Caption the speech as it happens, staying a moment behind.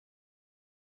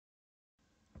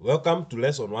Welcome to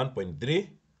lesson 1.3.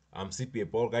 I'm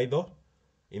CPA Paul Gaido.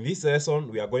 In this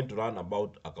lesson, we are going to learn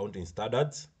about accounting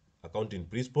standards, accounting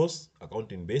principles,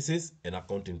 accounting basis, and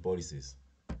accounting policies.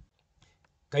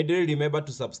 Kindly remember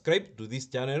to subscribe to this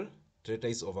channel,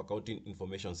 Secretaries of Accounting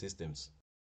Information Systems.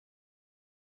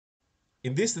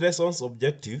 In this lesson's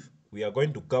objective, we are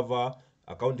going to cover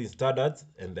accounting standards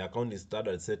and the accounting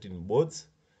standard setting boards,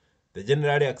 the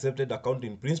generally accepted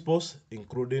accounting principles,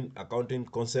 including accounting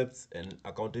concepts and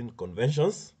accounting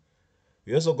conventions.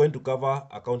 We're also going to cover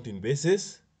accounting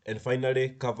basis and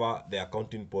finally cover the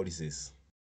accounting policies.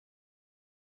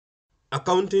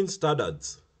 Accounting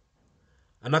standards.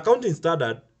 An accounting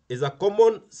standard is a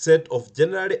common set of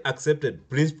generally accepted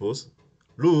principles,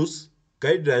 rules,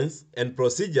 guidelines, and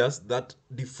procedures that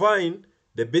define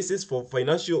the basis for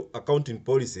financial accounting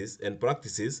policies and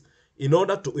practices in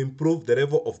order to improve the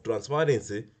level of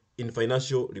transparency in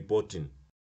financial reporting.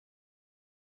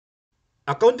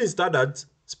 Accounting standards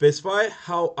specify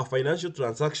how a financial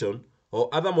transaction or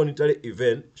other monetary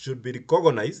event should be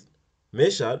recognized,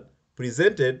 measured,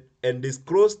 presented, and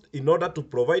disclosed in order to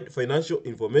provide financial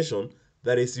information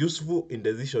that is useful in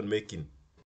decision making.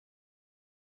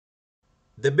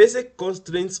 The basic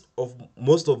constraints of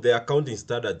most of the accounting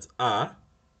standards are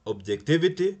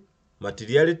objectivity,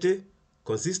 materiality,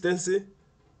 consistency,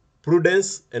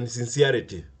 prudence, and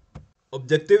sincerity.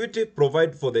 Objectivity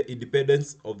provides for the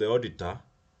independence of the auditor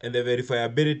and the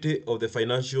verifiability of the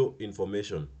financial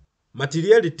information.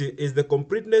 Materiality is the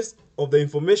completeness of the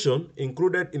information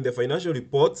included in the financial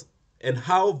reports and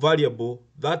how valuable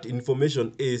that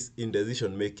information is in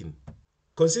decision making.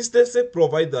 Consistency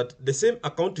provides that the same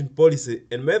accounting policy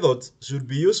and methods should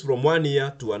be used from one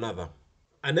year to another.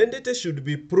 An entity should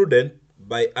be prudent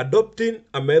by adopting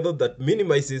a method that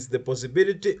minimizes the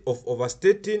possibility of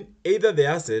overstating either the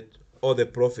asset or the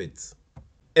profits.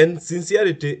 And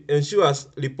sincerity ensures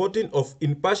reporting of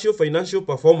impartial financial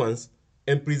performance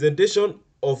and presentation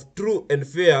of true and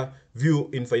fair view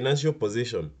in financial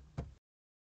position.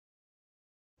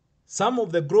 Some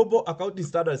of the global accounting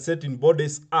standard setting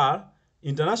bodies are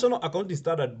International Accounting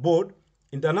Standard Board,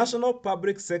 International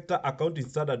Public Sector Accounting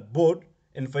Standard Board,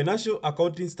 and Financial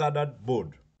Accounting Standard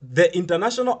Board. The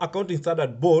International Accounting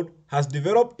Standard Board has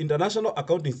developed international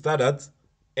accounting standards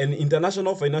and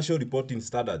international financial reporting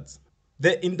standards.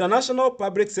 The International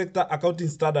Public Sector Accounting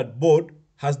Standard Board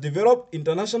has developed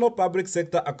international public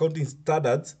sector accounting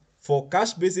standards for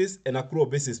cash basis and accrual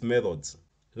basis methods.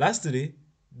 Lastly,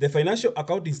 the Financial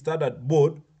Accounting Standard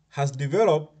Board has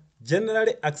developed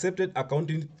generally accepted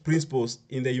accounting principles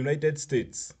in the United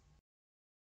States.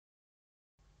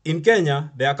 In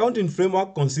Kenya, the accounting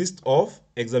framework consists of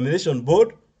examination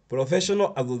board,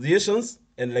 professional associations,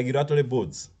 and regulatory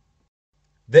boards.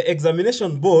 The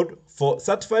examination board for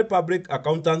certified public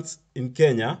accountants in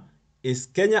Kenya is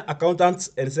Kenya Accountants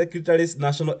and Secretaries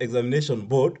National Examination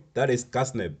Board, that is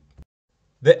KASNEB.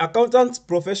 The Accountants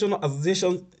Professional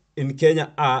Associations in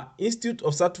Kenya are Institute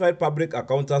of Certified Public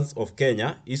Accountants of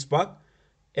Kenya, ICPAK,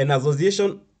 and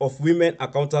Association of Women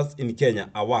Accountants in Kenya,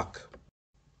 IWAC.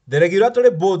 The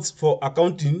regulatory boards for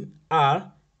accounting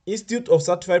are Institute of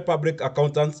Certified Public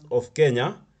Accountants of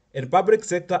Kenya and Public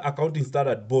Sector Accounting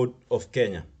Standard Board of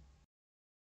Kenya.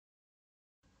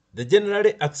 The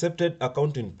generally accepted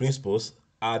accounting principles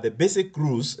are the basic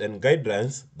rules and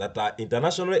guidelines that are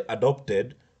internationally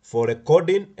adopted for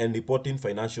recording and reporting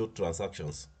financial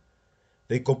transactions.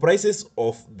 They comprises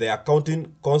of the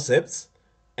accounting concepts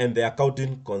and the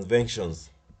accounting conventions.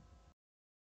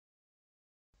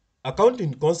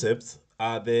 Accounting concepts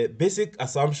are the basic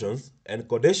assumptions and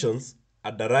conditions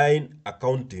underlying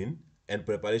accounting and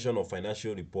preparation of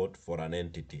financial report for an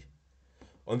entity.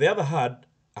 On the other hand,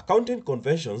 accounting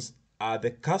conventions are the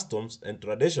customs and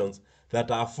traditions that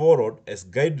are followed as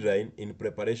guidelines in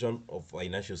preparation of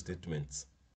financial statements.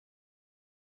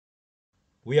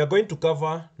 We are going to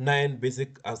cover 9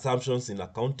 basic assumptions in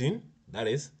accounting, that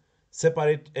is,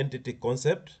 separate entity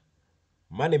concept,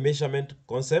 money measurement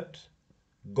concept,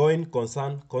 going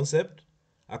concern concept,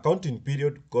 accounting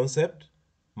period concept,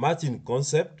 matching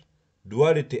concept,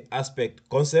 duality aspect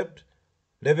concept,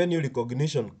 revenue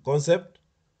recognition concept,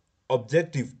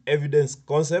 objective evidence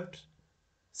concept,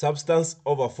 substance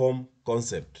over form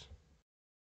concept.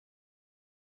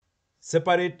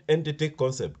 Separate entity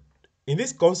concept. In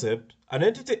this concept, an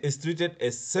entity is treated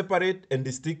as separate and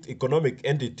distinct economic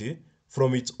entity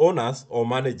from its owners or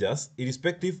managers,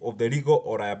 irrespective of the legal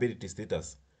or liability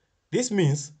status. This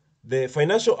means the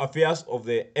financial affairs of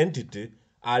the entity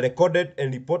are recorded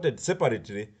and reported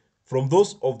separately from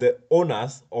those of the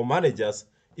owners or managers,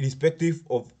 irrespective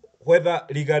of whether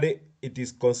legally it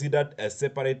is considered as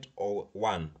separate or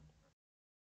one.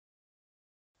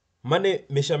 Money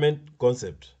measurement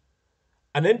concept.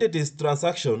 An entity's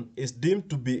transaction is deemed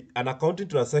to be an accounting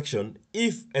transaction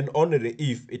if and only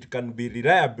if it can be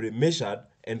reliably measured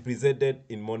and presented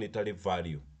in monetary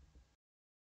value.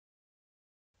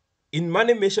 In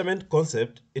money measurement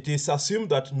concept, it is assumed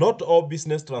that not all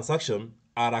business transactions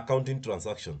are accounting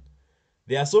transactions.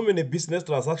 There are so many business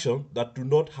transactions that do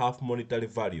not have monetary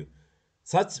value.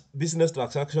 Such business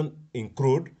transactions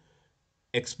include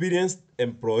experienced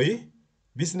employee,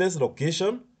 business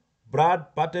location, brand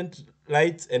patent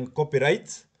rights and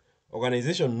copyrights,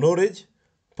 organization knowledge,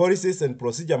 policies and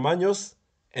procedure manuals,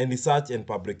 and research and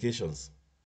publications.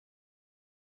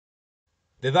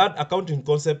 The third accounting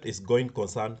concept is going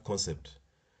concern concept.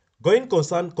 Going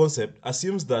concern concept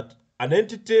assumes that an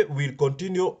entity will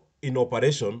continue in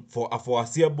operation for a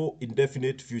foreseeable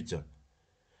indefinite future.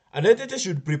 An entity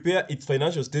should prepare its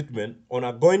financial statement on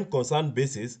a going concern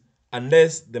basis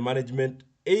unless the management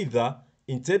either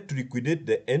intends to liquidate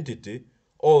the entity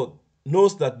or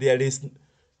knows that there is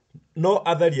no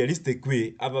other realistic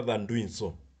way other than doing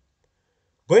so.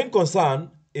 Going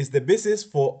concern is the basis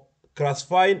for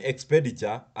classifying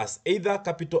expenditure as either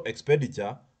capital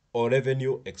expenditure or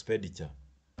revenue expenditure.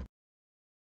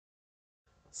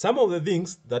 Some of the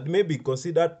things that may be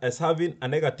considered as having a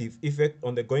negative effect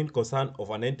on the going concern of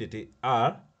an entity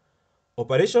are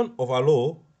operation of a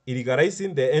law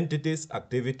illegalizing the entity's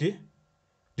activity,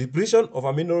 depletion of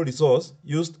a mineral resource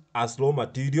used as raw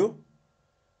material,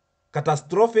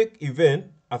 catastrophic event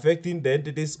affecting the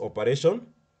entity's operation,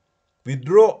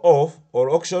 withdrawal of or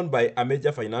auction by a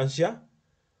major financier,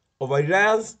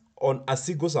 over-reliance on a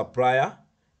single supplier,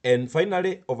 and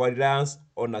finally, over-reliance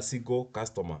on a single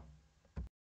customer.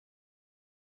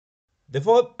 The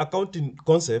fourth accounting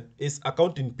concept is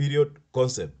accounting period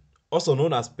concept, also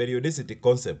known as periodicity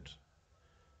concept.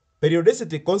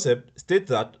 Periodicity concept states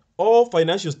that all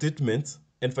financial statements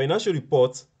and financial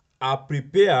reports are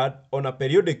prepared on a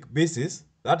periodic basis,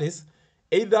 that is,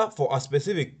 either for a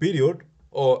specific period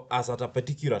or as at a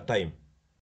particular time.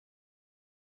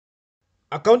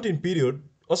 Accounting period,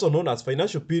 also known as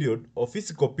financial period or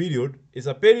fiscal period, is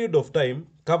a period of time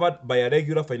covered by a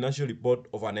regular financial report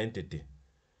of an entity.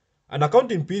 An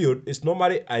accounting period is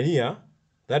normally a year,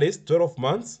 that is 12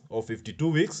 months or 52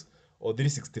 weeks or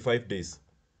 365 days.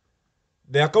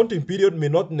 The accounting period may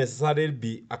not necessarily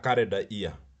be a calendar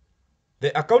year.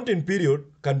 The accounting period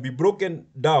can be broken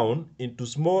down into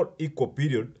small equal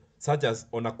periods such as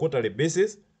on a quarterly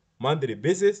basis, monthly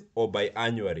basis, or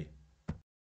biannually.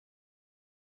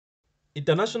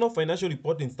 International Financial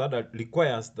Reporting Standard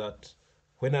requires that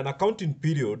when an accounting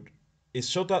period is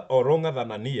shorter or longer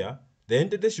than a year, the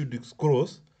entity should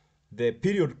disclose the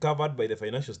period covered by the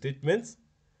financial statements,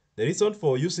 the reason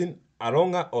for using a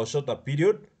longer or shorter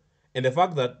period, and the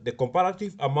fact that the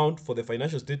comparative amount for the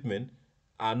financial statement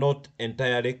are not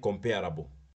entirely comparable.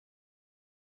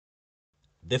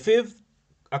 The fifth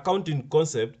accounting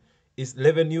concept is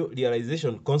revenue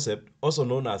realization concept, also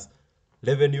known as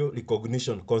revenue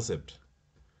recognition concept.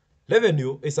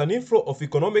 Revenue is an inflow of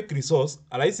economic resource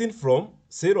arising from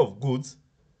sale of goods,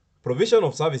 provision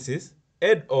of services,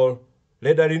 and or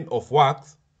rendering of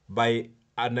works by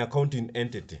an accounting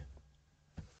entity.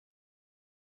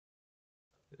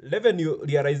 Revenue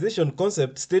realization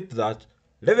concept states that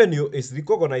revenue is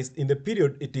recognized in the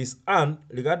period it is earned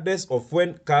regardless of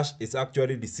when cash is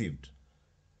actually received.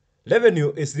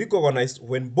 Revenue is recognized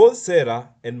when both seller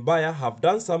and buyer have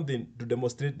done something to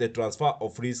demonstrate the transfer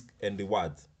of risk and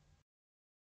rewards.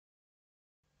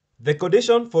 The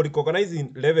conditions for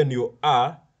recognizing revenue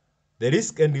are the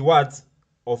risk and rewards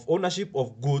of ownership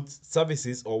of goods,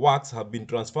 services, or works have been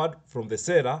transferred from the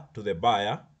seller to the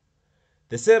buyer.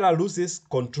 The seller loses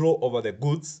control over the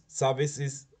goods,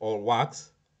 services, or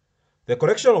works. The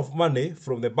collection of money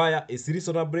from the buyer is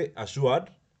reasonably assured.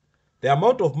 The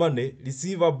amount of money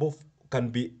receivable can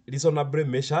be reasonably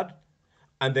measured,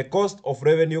 and the cost of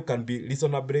revenue can be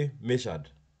reasonably measured.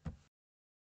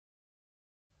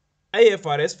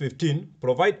 IFRS 15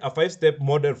 provides a 5-step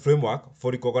model framework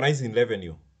for recognizing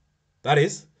revenue. That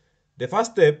is, the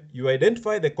first step, you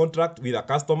identify the contract with a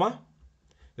customer.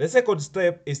 The second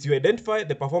step is you identify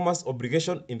the performance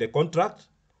obligation in the contract.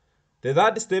 The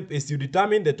third step is you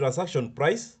determine the transaction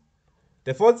price.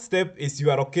 The fourth step is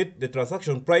you allocate the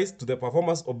transaction price to the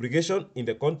performance obligation in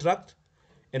the contract.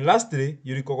 And lastly,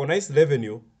 you recognize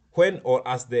revenue when or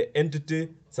as the entity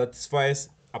satisfies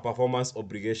a performance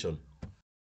obligation.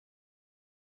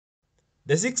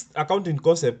 The sixth accounting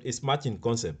concept is matching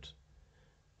concept.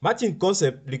 Matching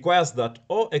concept requires that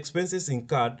all expenses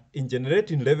incurred in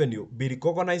generating revenue be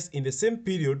recognized in the same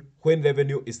period when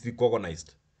revenue is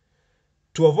recognized.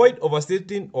 To avoid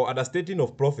overstating or understating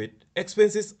of profit,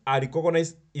 expenses are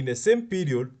recognized in the same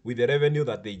period with the revenue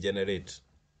that they generate.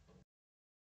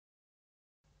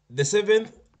 The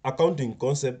seventh accounting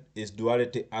concept is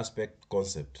duality aspect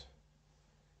concept.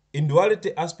 In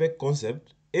duality aspect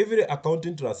concept, every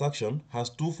accounting transaction has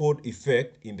twofold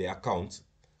effect in the accounts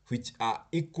which are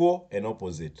equal and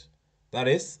opposite. That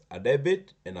is, a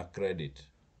debit and a credit.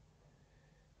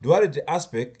 Duality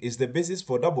aspect is the basis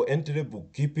for double entry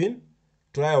bookkeeping,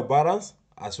 trial balance,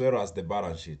 as well as the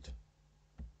balance sheet.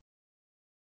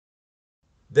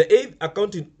 The eighth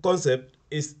accounting concept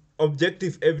is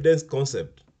objective evidence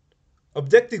concept.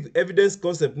 Objective evidence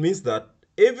concept means that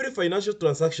every financial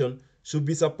transaction should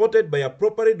be supported by a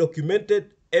properly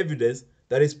documented evidence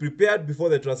that is prepared before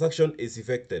the transaction is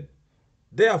effected.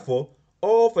 Therefore,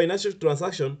 all financial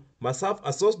transactions must have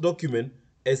a source document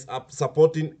as a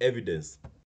supporting evidence.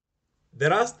 The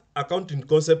last accounting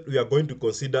concept we are going to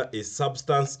consider is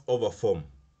substance over form.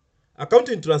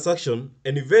 Accounting transactions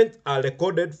and events are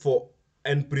recorded for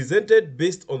and presented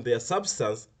based on their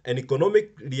substance and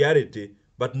economic reality,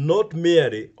 but not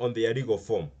merely on their legal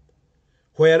form.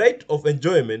 Where right of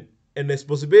enjoyment and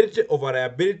responsibility over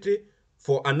liability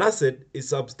for an asset is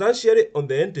substantially on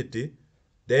the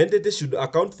entity should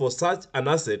account for such an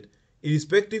asset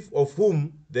irrespective of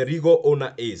whom the legal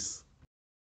owner is.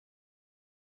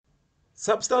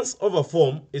 Substance over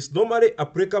form is normally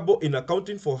applicable in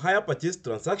accounting for hire purchase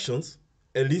transactions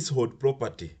and leasehold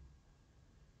property.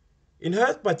 In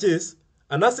hire purchase,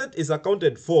 an asset is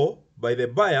accounted for by the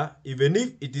buyer even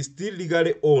if it is still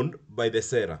legally owned by the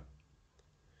seller.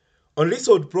 On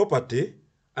leasehold property,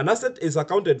 an asset is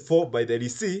accounted for by the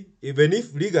lessee even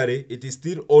if legally it is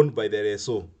still owned by the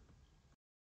lessor.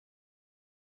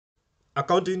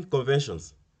 Accounting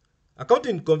conventions.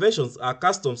 Accounting conventions are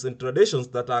customs and traditions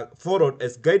that are followed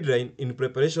as guidelines in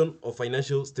preparation of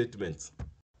financial statements.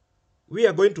 We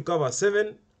are going to cover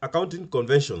 7 accounting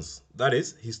conventions, that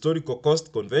is, historical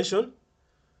cost convention,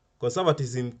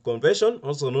 conservatism convention,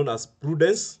 also known as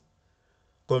prudence,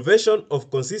 convention of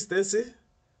consistency,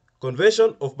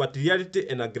 convention of materiality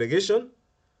and aggregation,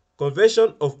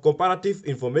 convention of comparative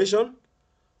information,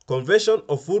 convention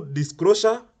of full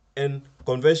disclosure, and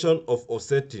convention of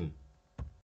offsetting.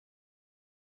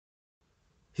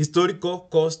 Historical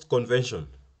cost convention.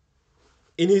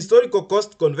 In historical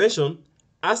cost convention,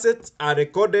 assets are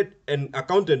recorded and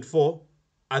accounted for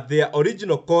at their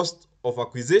original cost of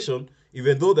acquisition,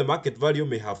 even though the market value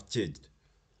may have changed.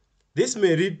 This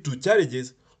may lead to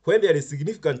charges when there is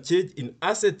significant change in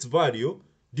assets value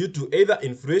due to either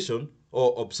inflation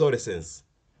or obsolescence.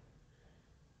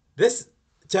 These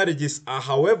charges are,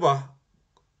 however,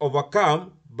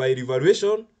 overcome by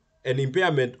revaluation and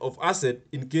impairment of asset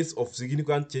in case of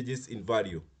significant changes in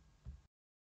value.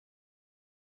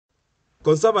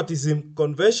 Conservatism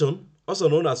convention, also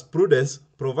known as prudence,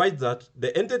 provides that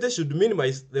the entity should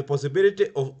minimize the possibility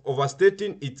of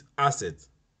overstating its assets.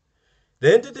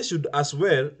 The entity should as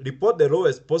well report the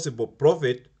lowest possible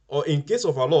profit, or in case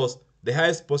of a loss, the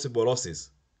highest possible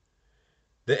losses.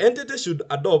 The entity should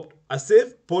adopt a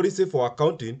safe policy for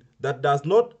accounting that does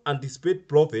not anticipate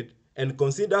profit and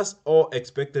considers all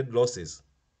expected losses.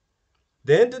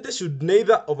 The entity should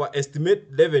neither overestimate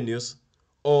revenues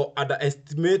or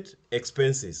underestimate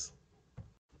expenses.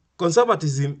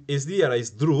 Conservatism is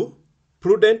realized through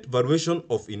prudent valuation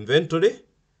of inventory,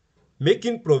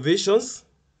 making provisions,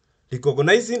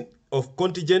 recognizing of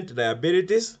contingent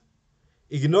liabilities,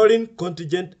 ignoring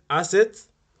contingent assets,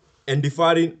 and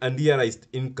deferring unrealized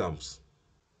incomes.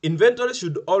 Inventory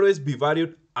should always be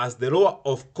valued as the lower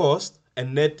of cost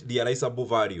and net realizable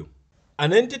value.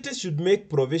 An entity should make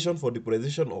provision for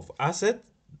depreciation of asset,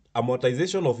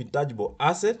 amortization of intangible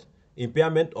asset,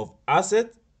 impairment of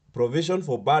asset, provision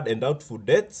for bad and doubtful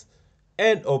debts,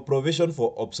 and or provision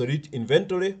for obsolete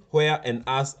inventory where and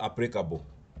as applicable.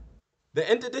 The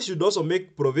entity should also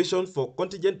make provision for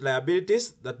contingent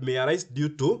liabilities that may arise due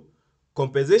to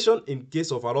compensation in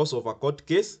case of a loss of a court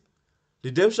case,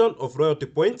 redemption of royalty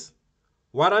points,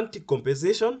 warranty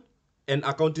compensation, and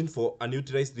accounting for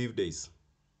unutilized leave days.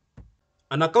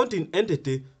 An accounting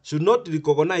entity should not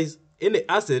recognize any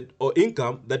asset or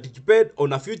income that depend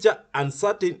on a future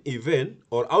uncertain event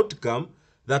or outcome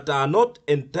that are not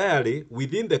entirely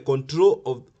within the control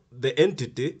of the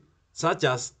entity, such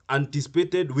as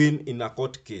anticipated win in a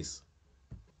court case.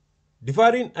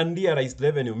 Deferring unrealized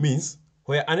revenue means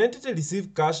where an entity receives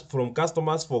cash from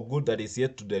customers for goods that is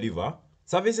yet to deliver,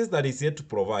 services that is yet to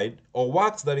provide, or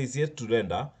works that is yet to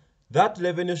render, that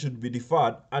revenue should be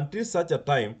deferred until such a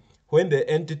time when the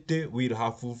entity will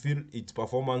have fulfilled its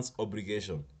performance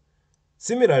obligation.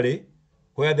 Similarly,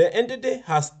 where the entity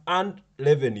has earned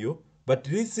revenue but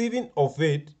receiving of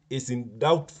it is in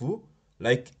doubtful,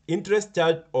 like interest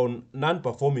charged on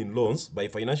non-performing loans by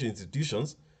financial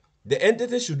institutions, the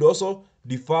entity should also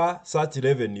defer such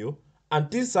revenue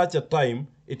until such a time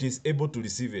it is able to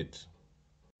receive it.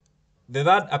 The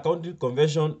third accounting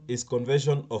convention is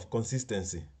convention of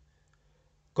consistency.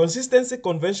 Consistency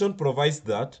convention provides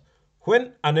that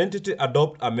when an entity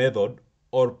adopts a method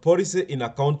or policy in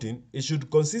accounting, it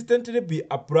should consistently be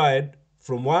applied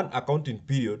from one accounting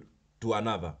period to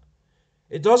another.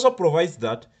 It also provides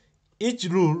that each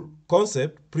rule,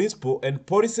 concept, principle, and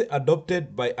policy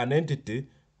adopted by an entity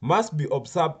must be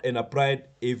observed and applied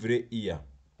every year.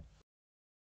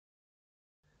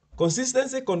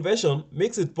 Consistency convention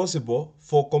makes it possible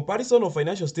for comparison of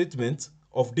financial statements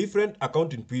of different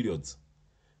accounting periods.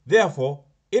 Therefore,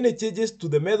 any changes to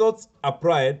the methods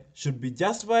applied should be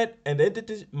justified and the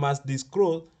entity must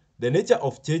disclose the nature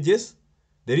of changes,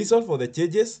 the reason for the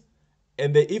changes,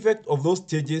 and the effect of those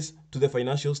changes to the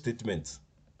financial statements.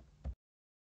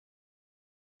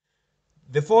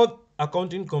 The fourth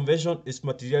accounting convention is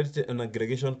materiality and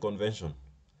aggregation convention.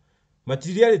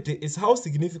 Materiality is how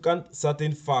significant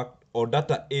certain fact or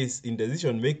data is in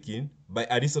decision making by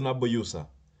a reasonable user,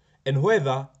 and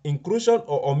whether inclusion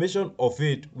or omission of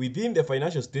it within the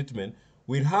financial statement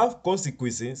will have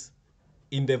consequences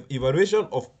in the evaluation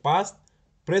of past,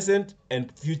 present,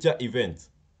 and future events.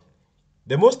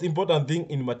 The most important thing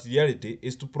in materiality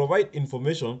is to provide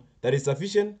information that is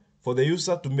sufficient for the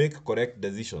user to make correct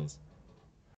decisions.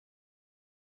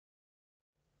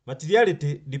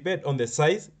 Materiality depends on the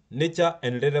size, nature,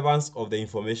 and relevance of the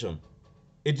information.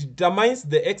 It determines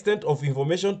the extent of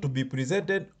information to be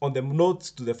presented on the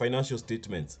notes to the financial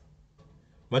statements.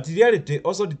 Materiality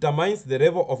also determines the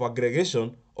level of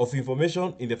aggregation of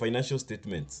information in the financial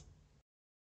statements.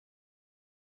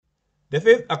 The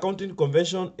fifth accounting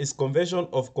convention is convention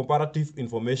of comparative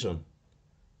information.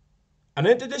 An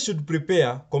entity should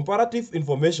prepare comparative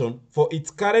information for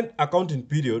its current accounting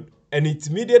period and its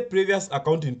immediate previous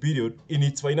accounting period in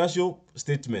its financial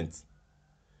statements.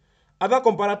 Other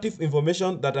comparative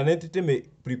information that an entity may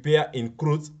prepare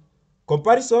includes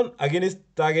comparison against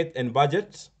target and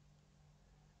budget,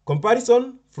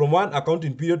 comparison from one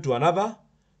accounting period to another,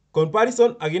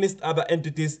 comparison against other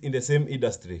entities in the same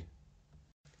industry.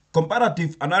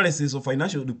 Comparative analysis of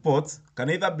financial reports can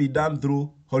either be done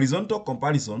through horizontal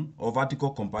comparison or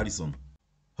vertical comparison.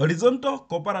 Horizontal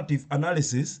comparative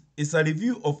analysis is a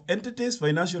review of entities'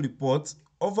 financial reports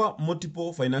over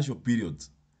multiple financial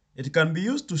periods. It can be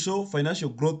used to show financial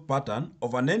growth pattern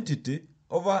of an entity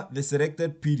over the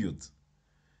selected periods.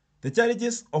 The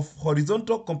challenges of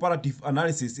horizontal comparative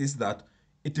analysis is that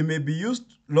it may be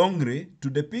used wrongly to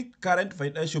depict current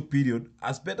financial period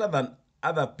as better than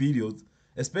other periods,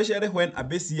 especially when a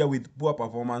base year with poor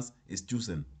performance is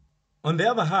chosen. On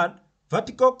the other hand,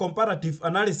 vertical comparative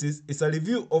analysis is a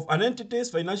review of an entity's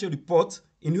financial reports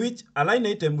in which a line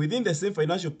item within the same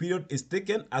financial period is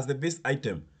taken as the base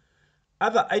item.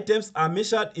 Other items are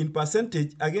measured in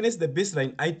percentage against the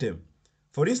baseline item.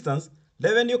 For instance,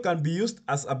 revenue can be used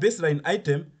as a baseline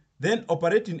item, then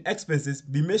operating expenses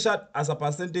be measured as a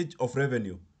percentage of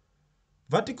revenue.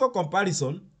 Vertical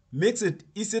comparison makes it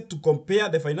easy to compare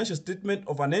the financial statement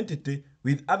of an entity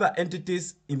with other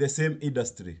entities in the same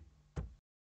industry.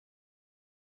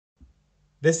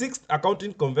 The sixth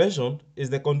accounting convention is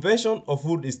the convention of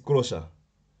full disclosure.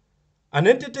 An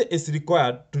entity is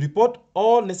required to report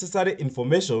all necessary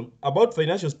information about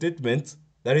financial statements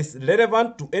that is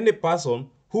relevant to any person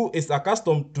who is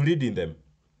accustomed to reading them.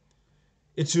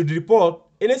 It should report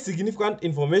any significant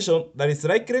information that is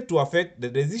likely to affect the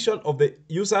decision of the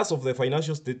users of the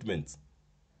financial statements.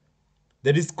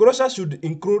 The disclosure should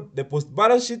include the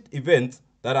post-balance sheet events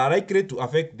that are likely to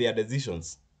affect their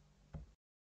decisions.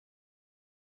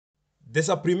 The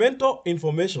supplemental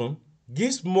information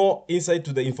gives more insight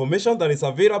to the information that is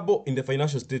available in the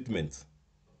financial statements.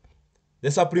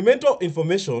 The supplemental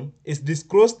information is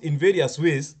disclosed in various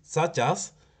ways, such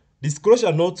as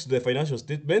disclosure notes to the financial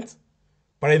statements,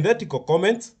 parenthetical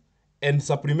comments, and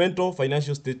supplemental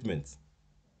financial statements.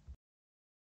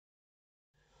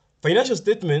 Financial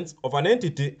statements of an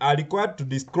entity are required to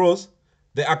disclose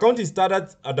the accounting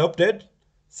standards adopted,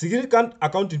 significant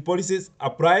accounting policies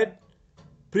applied,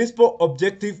 principal,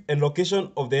 objective, and location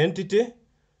of the entity,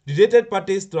 related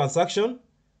parties transaction,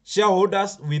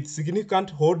 shareholders with significant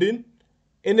holding,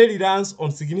 any reliance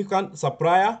on significant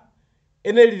supplier,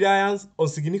 any reliance on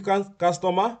significant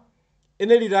customer,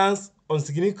 any reliance on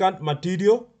significant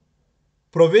material,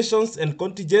 provisions and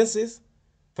contingencies,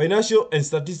 financial and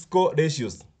statistical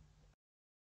ratios.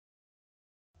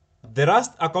 The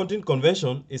last accounting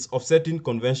convention is offsetting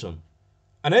convention.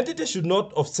 An entity should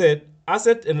not offset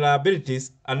assets and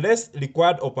liabilities unless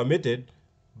required or permitted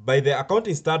by the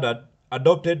accounting standard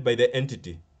adopted by the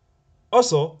entity.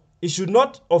 Also, it should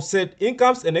not offset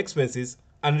incomes and expenses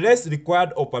unless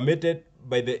required or permitted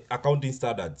by the accounting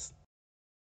standards.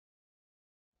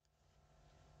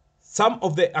 Some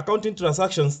of the accounting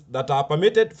transactions that are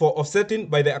permitted for offsetting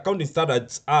by the accounting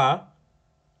standards are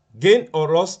gain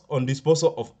or loss on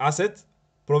disposal of assets,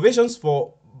 provisions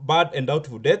for bad and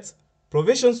doubtful debts,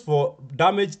 provisions for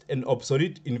damaged and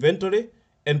obsolete inventory,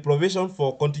 and provision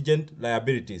for contingent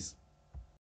liabilities.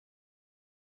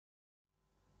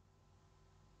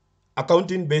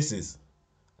 Accounting basis.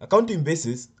 Accounting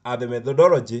basis are the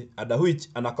methodology under which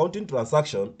an accounting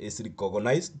transaction is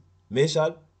recognized,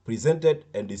 measured, presented,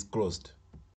 and disclosed.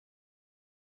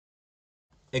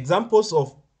 Examples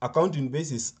of accounting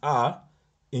basis are: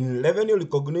 in revenue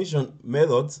recognition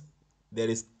methods, there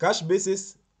is cash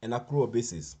basis and accrual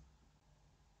basis.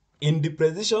 In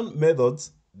depreciation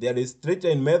methods, there is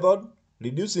straight-line method,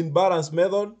 reducing balance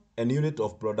method, and unit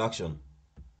of production.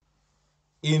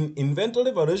 In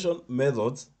inventory valuation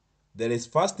methods, there is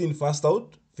first in, first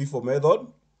out, FIFO method,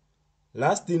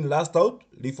 last in, last out,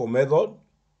 LIFO method,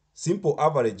 simple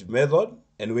average method,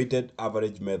 and weighted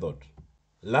average method.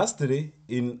 Lastly,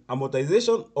 in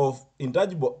amortization of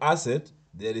intangible asset,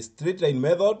 there is straight-line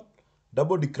method,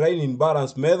 double declining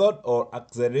balance method or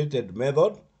accelerated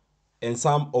method, and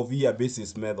sum of year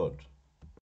basis method.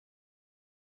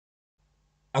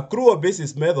 Accrual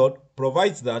basis method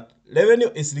provides that revenue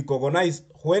is recognized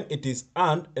when it is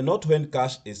earned and not when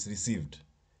cash is received.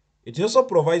 It also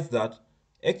provides that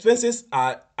expenses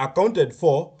are accounted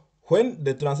for when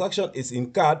the transaction is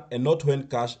incurred and not when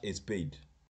cash is paid.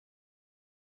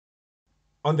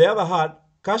 On the other hand,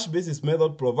 cash basis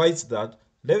method provides that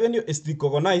revenue is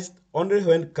recognized only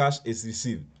when cash is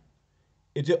received.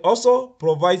 It also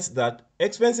provides that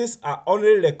expenses are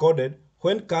only recorded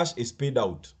when cash is paid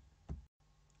out.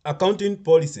 Accounting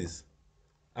policies.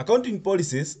 Accounting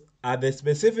policies are the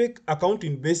specific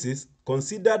accounting basis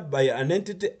considered by an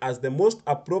entity as the most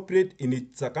appropriate in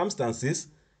its circumstances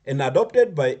and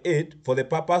adopted by it for the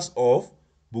purpose of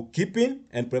bookkeeping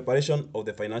and preparation of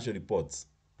the financial reports.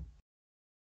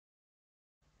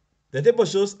 The table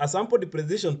shows a sample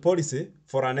depreciation policy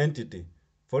for an entity.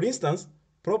 For instance,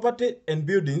 property and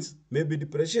buildings may be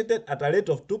depreciated at a rate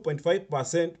of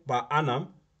 2.5% per annum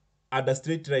at the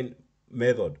straight-line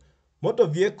method. Motor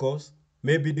vehicles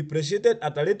may be depreciated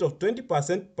at a rate of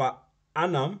 20% per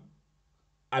annum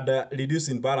at the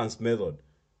reducing balance method.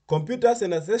 Computers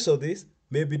and accessories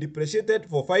may be depreciated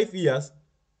for 5 years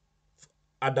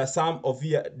at the sum of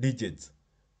year digits.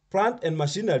 Plant and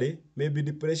machinery may be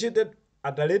depreciated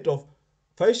at a rate of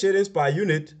 5 shillings per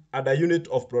unit at the unit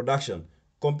of production.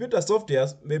 Computer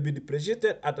softwares may be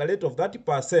depreciated at a rate of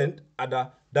 30% at the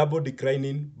double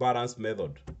declining balance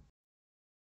method.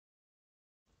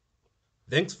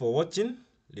 Thanks for watching.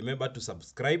 Remember to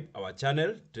subscribe our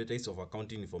channel, Secretaries of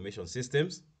Accounting Information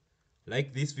Systems.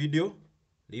 Like this video,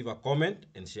 leave a comment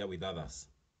and share with others.